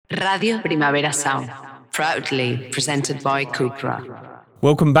Radio Primavera Sound, proudly presented by Cupra.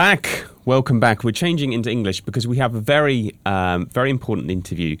 Welcome back. Welcome back. We're changing into English because we have a very important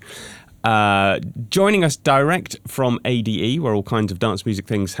interview. Joining us direct from ADE, where all kinds of dance music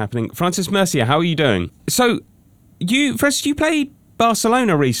things happening. Francis Mercier, how are you doing? So, you played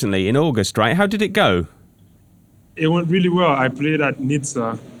Barcelona recently in August, right? How did it go? It went really well. I played at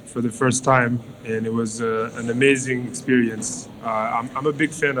Nizza for the first time, and it was an amazing experience. I'm a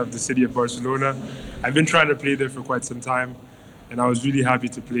big fan of the city of Barcelona. I've been trying to play there for quite some time, and I was really happy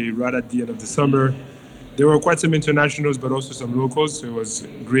to play right at the end of the summer. There were quite some internationals, but also some locals, so it was a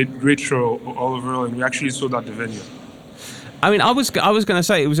great show all overall, and we actually sold out the venue. I mean, I was going to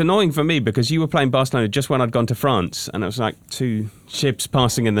say, it was annoying for me because you were playing Barcelona just when I'd gone to France, and it was like two ships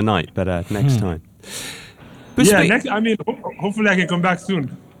passing in the night, but next time. But hopefully I can come back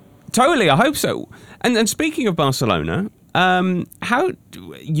soon. Totally, I hope so. And speaking of Barcelona, how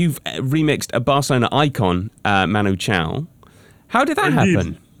you've remixed a Barcelona icon, Manu Chao. How did that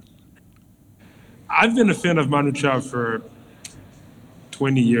happen? I've been a fan of Manu Chao for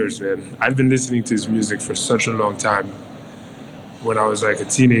 20 years, man. I've been listening to his music for such a long time. When I was like a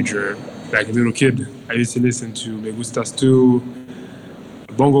teenager, like a little kid, I used to listen to Me Gustas Tu,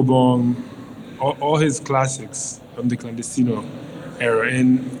 Bongo Bong, all his classics from the Clandestino era.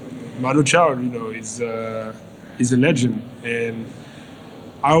 And Manu Chao, is a legend. And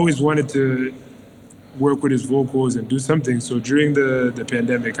I always wanted to work with his vocals and do something. So during the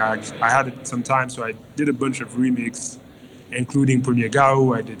pandemic, I had some time, so I did a bunch of remakes, including Premier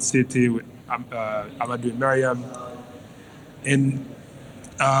Gao. I did Sete with Amadou and Mariam. And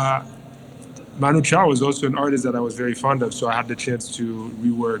Manu Chao was also an artist that I was very fond of, so I had the chance to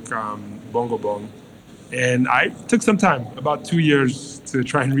rework Bongo Bong. And I took some time, about 2 years, to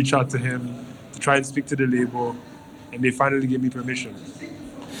try and reach out to him, to try and speak to the label, and they finally gave me permission.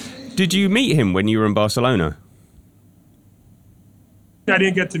 Did you meet him when you were in Barcelona? I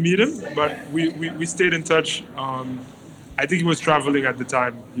didn't get to meet him, but we stayed in touch. I think he was traveling at the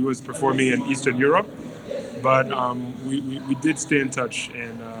time. He was performing in Eastern Europe, but we did stay in touch,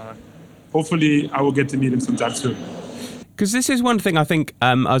 and hopefully I will get to meet him sometime soon. Because this is one thing I think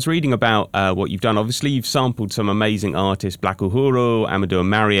I was reading about what you've done. Obviously, you've sampled some amazing artists, Black Uhuru, Amadou and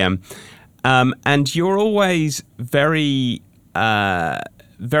Mariam, and you're always very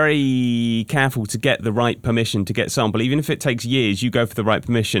careful to get the right permission to get sample. Even if it takes years, you go for the right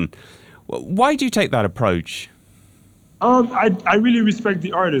permission. Why do you take that approach? I really respect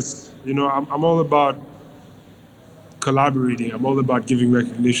the artists. I'm all about collaborating. I'm all about giving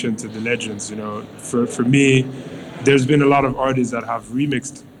recognition to the legends. For me, there's been a lot of artists that have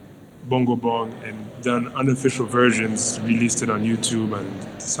remixed Bongo Bong and done unofficial versions, released it on YouTube and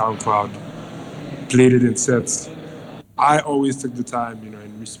SoundCloud, played it in sets. I always took the time,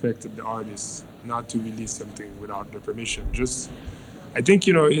 and respected the artists not to release something without their permission. I think,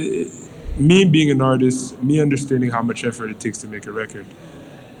 me being an artist, me understanding how much effort it takes to make a record,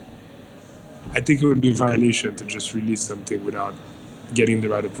 I think it would be a violation to just release something without getting the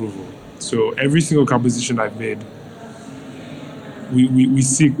right approval. So every single composition I've made, we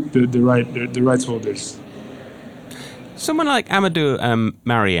seek the rights holders. Someone like Amadou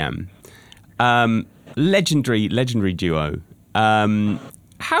Mariam, legendary duo.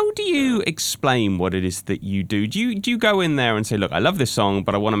 How do you explain what it is that you do? Do you go in there and say, look, I love this song,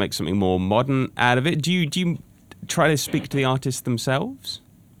 but I want to make something more modern out of it? Do you try to speak to the artists themselves?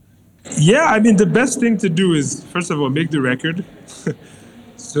 Yeah, the best thing to do is, first of all, make the record.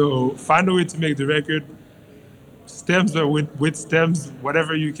 So find a way to make the record. Stems or with stems,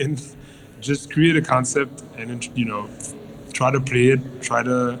 whatever you can, just create a concept and, try to play it, try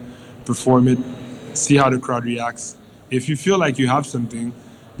to perform it, see how the crowd reacts. If you feel like you have something,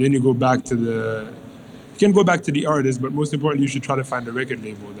 then you can go back to the artist, but most importantly, you should try to find a record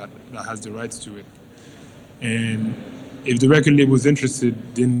label that has the rights to it. And if the record label is interested,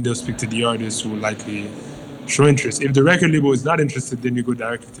 then they'll speak to the artist, who will likely show interest. If the record label is not interested, then you go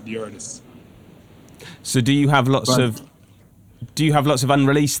directly to the artist. So do you have lots of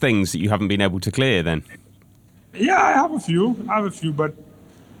unreleased things that you haven't been able to clear then? Yeah, I have a few, but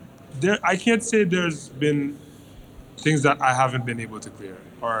I can't say there's been things that I haven't been able to clear.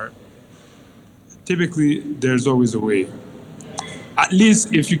 Or typically, there's always a way. At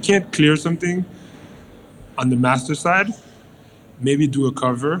least if you can't clear something on the master side, maybe do a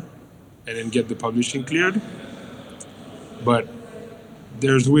cover and then get the publishing cleared. But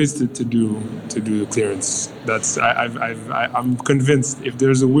there's ways to do the clearance. I'm convinced if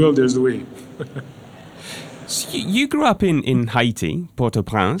there's a will, there's a way. So you grew up in Haiti,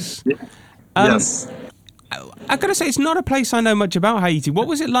 Port-au-Prince. Yes. I gotta say, it's not a place I know much about, Haiti. What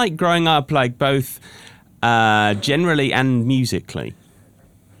was it like growing up, like both generally and musically?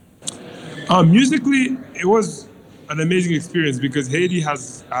 Musically, it was an amazing experience because Haiti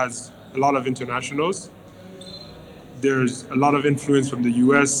has a lot of internationals. There's a lot of influence from the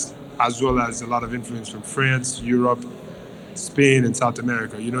U.S. as well as a lot of influence from France, Europe, Spain, and South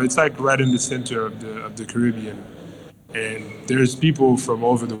America. You know, it's like right in the center of the Caribbean, and there's people from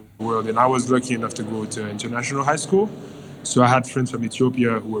all over the world. And I was lucky enough to go to international high school, so I had friends from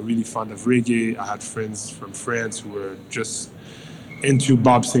Ethiopia who were really fond of reggae. I had friends from France who were just into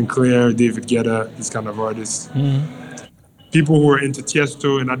Bob Sinclair, David Guetta, these kind of artists. People who were into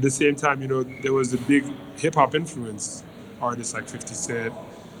Tiesto, and at the same time, you know, there was a big hip hop influence. Artists like 50 Cent,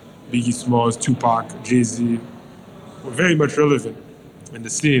 Biggie Smalls, Tupac, Jay-Z were very much relevant in the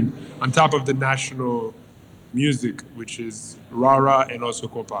scene, on top of the national music, which is Rara and also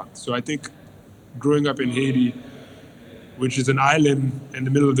Copa. So I think growing up in Haiti, which is an island in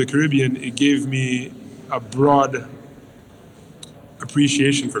the middle of the Caribbean, it gave me a broad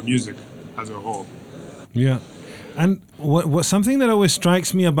appreciation for music as a whole. Yeah. And what something that always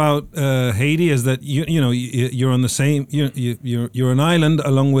strikes me about Haiti is that you're on the same you're an island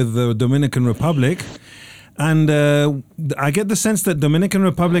along with the Dominican Republic, and I get the sense that Dominican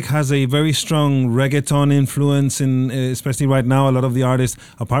Republic has a very strong reggaeton influence in especially right now. A lot of the artists,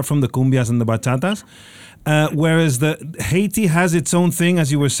 apart from the cumbias and the bachatas, whereas the Haiti has its own thing,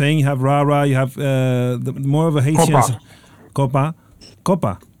 as you were saying. You have Rara, you have more of a Haitian Copa.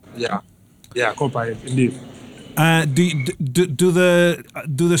 Yeah, Copa indeed. Do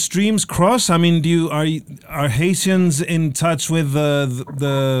the streams cross? I mean, are Haitians in touch with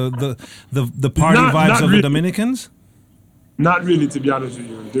the party vibes of the Dominicans? Not really, to be honest with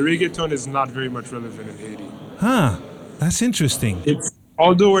you. The reggaeton is not very much relevant in Haiti. Huh, that's interesting.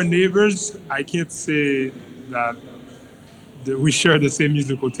 Although we're neighbors, I can't say that we share the same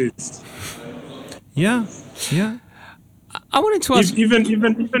musical taste. Yeah. I wanted to ask... Even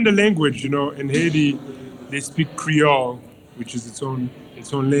the language, you know, in Haiti, they speak Creole, which is its own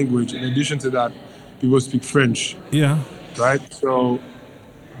language. In addition to that, people speak French. Yeah. Right? So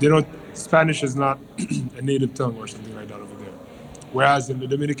Spanish is not a native tongue or something like that over there. Whereas in the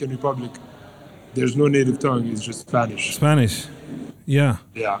Dominican Republic, there's no native tongue, it's just Spanish. Spanish. Yeah.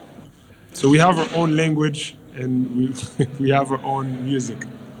 Yeah. So we have our own language and we have our own music.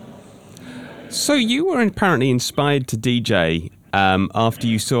 So you were apparently inspired to DJ after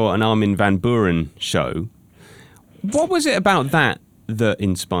you saw an Armin van Buuren show. What was it about that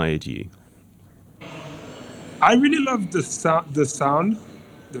inspired you? I really love the sound,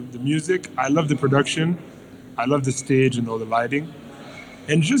 the music. I love the production. I love the stage and all the lighting.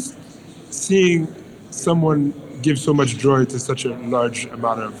 And just seeing someone give so much joy to such a large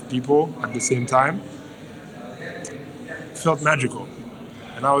amount of people at the same time felt magical.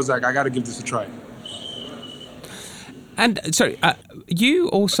 And I was like, I got to give this a try. And so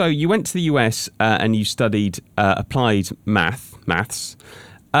you went to the US and you studied applied maths.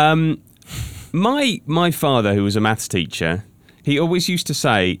 My father, who was a maths teacher, he always used to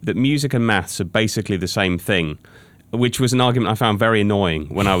say that music and maths are basically the same thing, which was an argument I found very annoying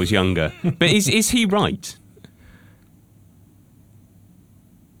when I was younger. But is he right?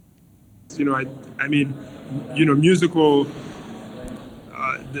 You know, I mean, you know, musical.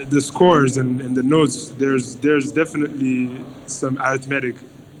 The scores and the notes, there's definitely some arithmetic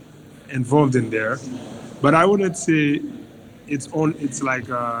involved in there, but I wouldn't say it's like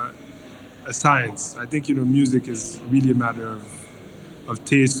a science. I think, you know, music is really a matter of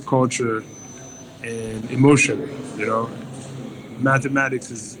taste, culture, and emotion. You know, mathematics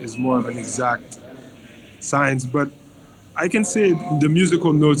is more of an exact science, but I can say the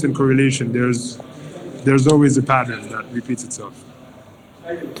musical notes and correlation, there's always a pattern that repeats itself.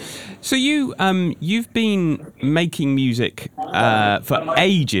 So you've been making music for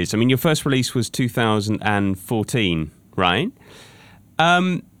ages. I mean, your first release was 2014, right?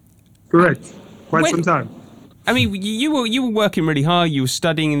 Correct. Quite some time. I mean, you were working really hard. You were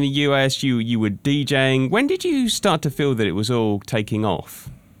studying in the US. You were DJing. When did you start to feel that it was all taking off?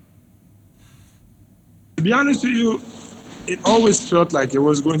 To be honest with you, it always felt like it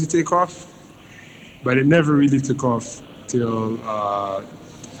was going to take off, but it never really took off till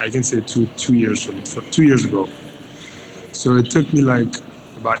I can say two years ago. So it took me like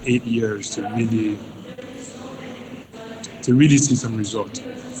about 8 years to really see some result.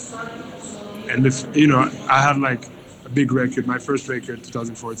 And I had like a big record. My first record,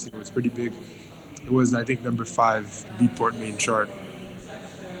 2014, was pretty big. It was, I think, number 5 Beatport main chart,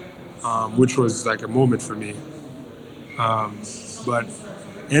 which was like a moment for me. But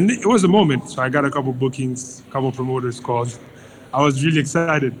And it was a moment. So I got a couple bookings, a couple promoters called. I was really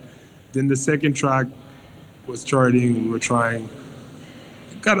excited. Then the second track was charting. We were trying.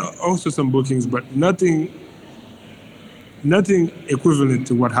 Got also some bookings, but nothing equivalent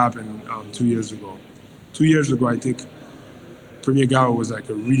to what happened 2 years ago. 2 years ago, I think Premier Gawa was like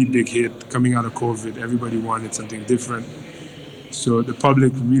a really big hit coming out of COVID. Everybody wanted something different. So the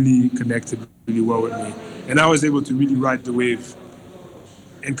public really connected really well with me. And I was able to really ride the wave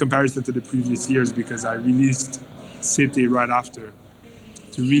in comparison to the previous years because I released City right after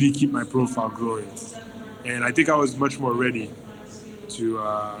to really keep my profile growing. And I think I was much more ready to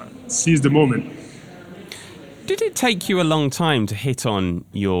seize the moment. Did it take you a long time to hit on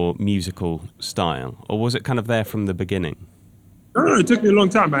your musical style, or was it kind of there from the beginning? No, it took me a long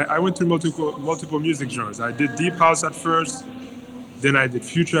time. I went through multiple music genres. I did deep house at first, then I did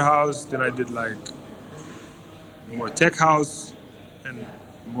future house, then I did like more tech house and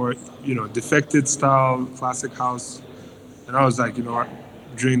more, defected style, classic house. And I was like, you know what,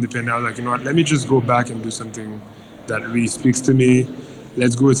 during the pandemic, I was like, you know what, let me just go back and do something that really speaks to me.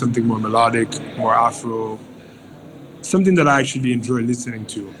 Let's go with something more melodic, more Afro, something that I actually enjoy listening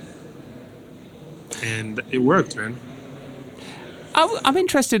to. And it worked, man. I'm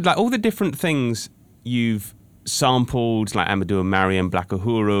interested, like all the different things you've sampled, like Amadou and Mariam, Black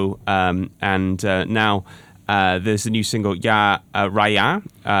Uhuru, and now there's the new single Ya Raya.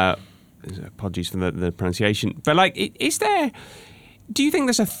 Apologies for the pronunciation, but like, do you think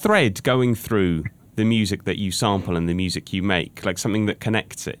there's a thread going through the music that you sample and the music you make, like something that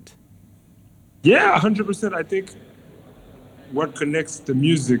connects it? Yeah, 100%. I think what connects the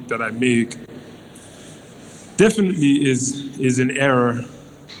music that I make definitely is an era.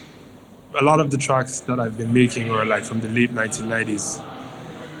 A lot of the tracks that I've been making are like from the late 1990s.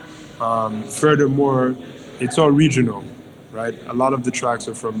 Furthermore, it's all regional, right? A lot of the tracks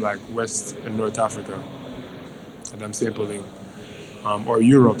are from like West and North Africa that I'm sampling, or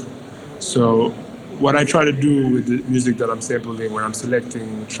Europe. So what I try to do with the music that I'm sampling, when I'm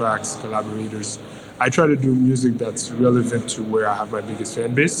selecting tracks, collaborators, I try to do music that's relevant to where I have my biggest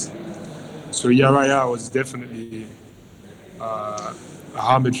fan base. So Yaraya was definitely a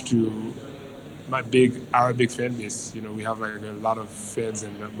homage to my big Arabic fan base. We have like a lot of fans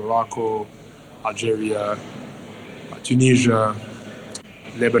in Morocco, Algeria, Tunisia,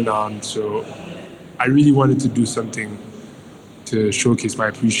 Lebanon. So I really wanted to do something to showcase my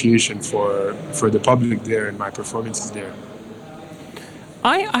appreciation for the public there and my performances there.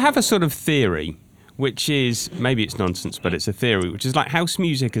 I have a sort of theory, which is, maybe it's nonsense, but it's a theory, which is like house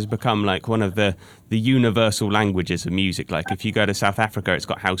music has become like one of the universal languages of music. Like if you go to South Africa, it's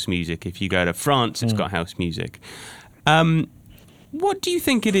got house music. If you go to France, it's got house music. What do you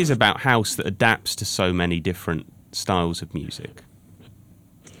think it is about house that adapts to so many different styles of music?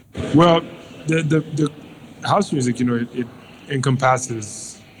 Well, the house music, it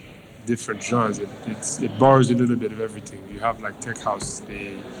encompasses different genres. It borrows a little bit of everything. You have like tech house,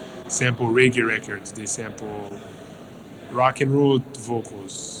 they sample reggae records, they sample rock and roll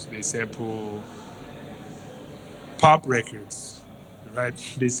vocals, they sample pop records, right?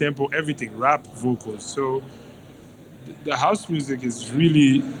 They sample everything, rap vocals. So the house music is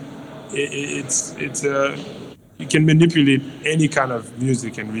really, you can manipulate any kind of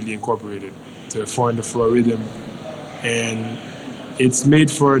music and really incorporate it to 4/4 rhythm. And it's made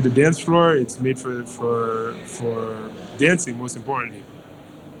for the dance floor, it's made for dancing, most importantly.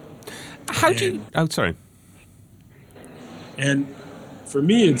 Sorry. And for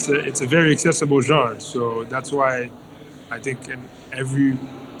me, it's a very accessible genre. So that's why I think in every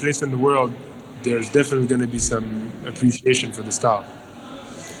place in the world, there's definitely going to be some appreciation for the style.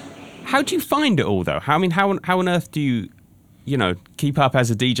 How do you find it all, though? How on earth do you keep up as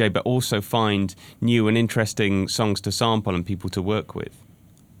a DJ, but also find new and interesting songs to sample and people to work with?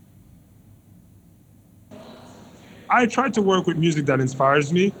 I try to work with music that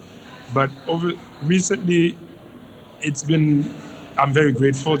inspires me, but recently, I'm very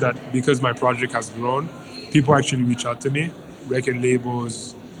grateful that because my project has grown, people actually reach out to me, record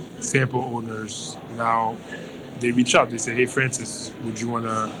labels, sample owners. Now they reach out, they say, hey, Francis, would you want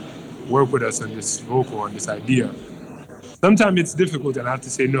to work with us on this vocal, on this idea? Sometimes it's difficult and I have to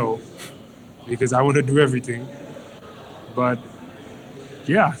say no because I want to do everything. But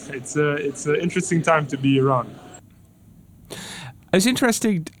yeah, it's an interesting time to be around. I was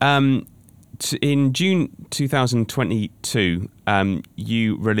interested, in June 2022,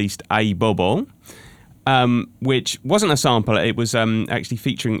 you released A Bobo, which wasn't a sample. It was actually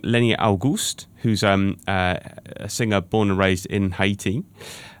featuring Lenny Auguste, who's a singer born and raised in Haiti.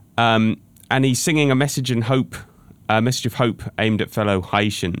 And he's singing a message and hope A Message of Hope aimed at fellow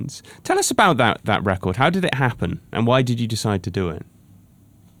Haitians. Tell us about that record. How did it happen, and why did you decide to do it?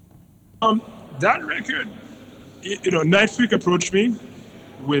 That record, Night Freak approached me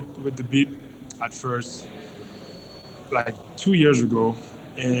with the beat at first, like 2 years ago,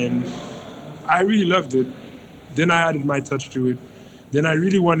 and I really loved it. Then I added my touch to it. Then I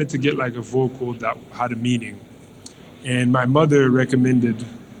really wanted to get like a vocal that had a meaning. And my mother recommended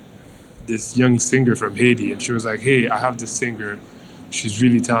this young singer from Haiti, and she was like, hey, I have this singer. She's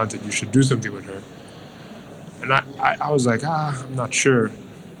really talented. You should do something with her. And I was like, I'm not sure.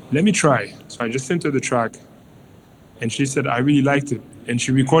 Let me try. So I just sent her the track, and she said, I really liked it. And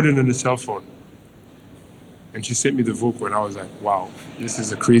she recorded it on a cell phone. And she sent me the vocal, and I was like, wow, this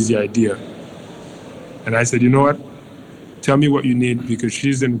is a crazy idea. And I said, you know what? Tell me what you need, because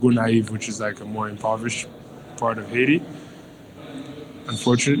she's in Gonaïve, which is like a more impoverished part of Haiti,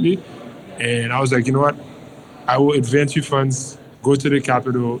 unfortunately. And I was like, you know what? I will advance you funds, go to the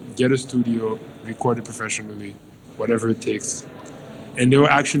capital, get a studio, record it professionally, whatever it takes. And there were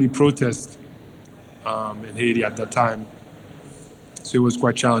actually protests in Haiti at that time. So it was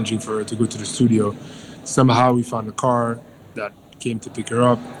quite challenging for her to go to the studio. Somehow we found a car that came to pick her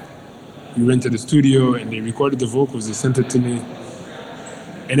up. We went to the studio and they recorded the vocals, they sent it to me.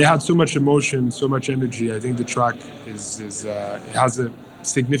 And it had so much emotion, so much energy. I think the track it has a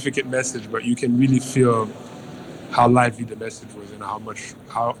significant message, but you can really feel how lively the message was and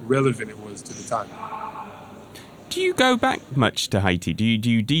how relevant it was to the time. Do you go back much to Haiti? Do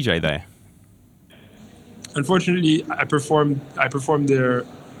you DJ there? Unfortunately, I performed there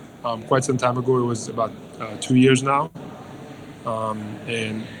quite some time ago. It was about 2 years now,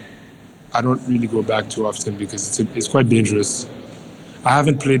 and I don't really go back too often because it's quite dangerous. I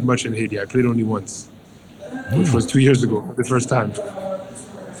haven't played much in Haiti. I played only once, which was 2 years ago, the first time.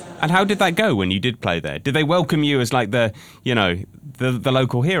 And how did that go when you did play there? Did they welcome you as like the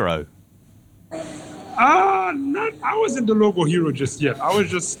local hero? I wasn't the local hero just yet. I was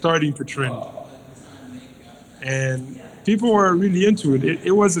just starting to trend. And people were really into it.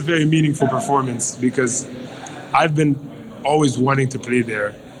 It was a very meaningful performance because I've been always wanting to play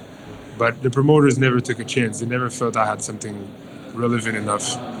there, but the promoters never took a chance. They never felt I had something relevant enough.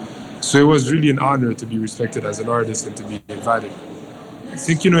 So it was really an honor to be respected as an artist and to be invited. I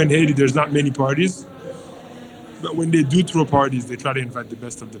think, in Haiti, there's not many parties, but when they do throw parties, they try to invite the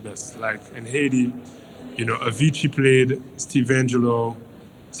best of the best. Like in Haiti, Avicii played, Steve Angelo,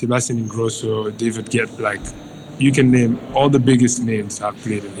 Sebastian Ingrosso, David Guetta, like you can name all the biggest names have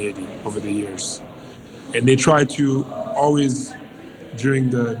played in Haiti over the years. And they try to always, during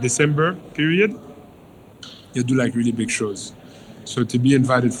the December period, they do like really big shows. So to be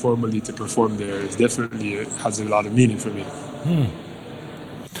invited formally to perform there is definitely has a lot of meaning for me.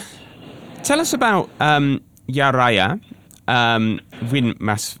 Tell us about Yaraya. Win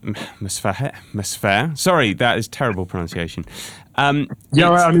Masfair. Sorry, that is terrible pronunciation.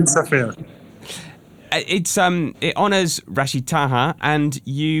 Safair. It honours Rashid Taha, and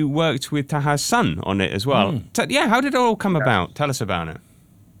you worked with Taha's son on it as well. How did it all come about? Tell us about it.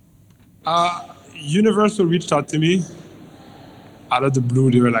 Universal reached out to me out of the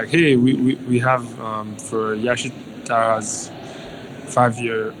blue. They were like, hey, we have for Rashid Taha's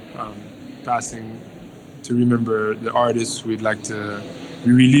 5-year passing, to remember the artist, we'd like to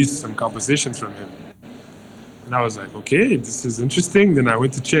re-release some compositions from him. And I was like, okay, this is interesting. Then I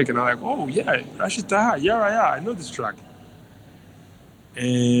went to check and I'm like, oh yeah, Rashid Taha, yeah, I know this track.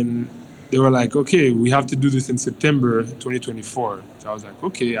 And they were like, okay, we have to do this in September 2024. So I was like,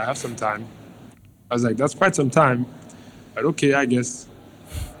 okay, I have some time. I was like, that's quite some time, but okay, I guess.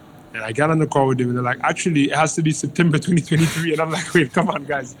 And I got on the call with them and they're like, actually, it has to be September 2023. And I'm like, wait, come on,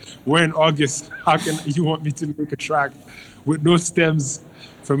 guys. We're in August. How can you want me to make a track with no stems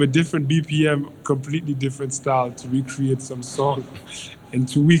from a different BPM, completely different style to recreate some song in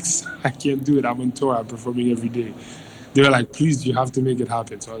 2 weeks? I can't do it. I'm on tour. I'm performing every day. They were like, please, you have to make it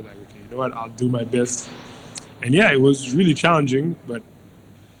happen. So I was like, okay, you know what? I'll do my best. And yeah, it was really challenging, but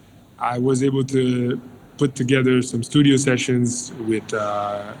I was able to put together some studio sessions with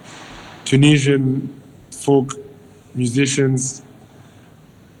Tunisian folk musicians.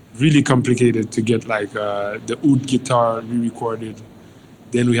 Really complicated to get like the oud guitar re-recorded.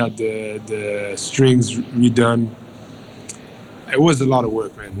 Then we had the strings redone. It was a lot of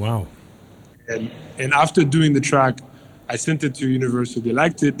work, man. Wow. And after doing the track, I sent it to Universal. They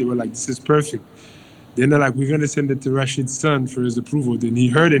liked it. They were like, this is perfect. Then they're like, we're going to send it to Rashid's son for his approval. Then he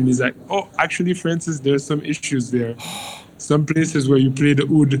heard it and he's like, oh, actually, Francis, there's some issues there. Some places where you play the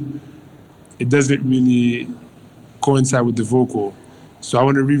oud, it doesn't really coincide with the vocal. So I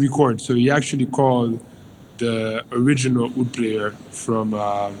want to re-record. So he actually called the original oud player from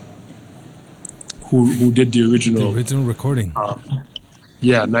who did the original recording.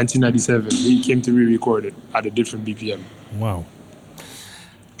 Yeah, 1997. He came to re-record it at a different BPM. Wow.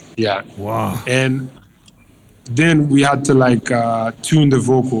 Yeah. Wow. And then we had to like tune the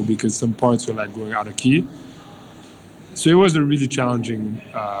vocal because some parts were like going out of key. So it was a really challenging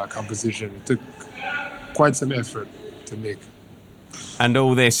composition. It took quite some effort to make. And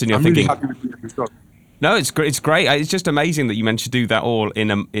all this, and you're I'm thinking, really happy with the result. no, it's great. It's great. It's just amazing that you managed to do that all in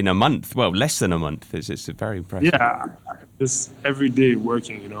a month. Well, less than a month. It's very impressive. Yeah, just every day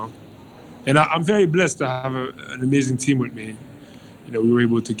working, you know. And I'm very blessed to have an amazing team with me. You know, we were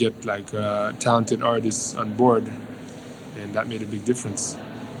able to get like talented artists on board, and that made a big difference.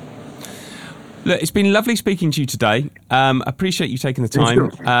 Look, it's been lovely speaking to you today. Appreciate you taking the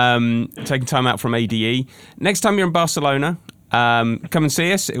time, taking time out from ADE. Next time you're in Barcelona, come and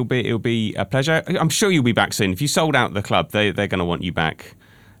see us. It'll be a pleasure. I'm sure you'll be back soon. If you sold out the club, they're going to want you back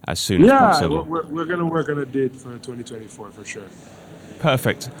as soon as possible. Yeah, we're going to work on a date for 2024 for sure.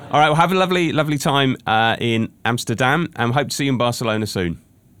 Perfect. All right, well, have a lovely time in Amsterdam, and hope to see you in Barcelona soon.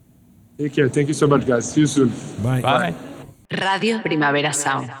 Take care. Thank you so much, guys. See you soon. Bye. Bye. Radio Primavera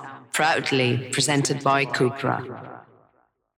Sound, proudly presented by Cupra.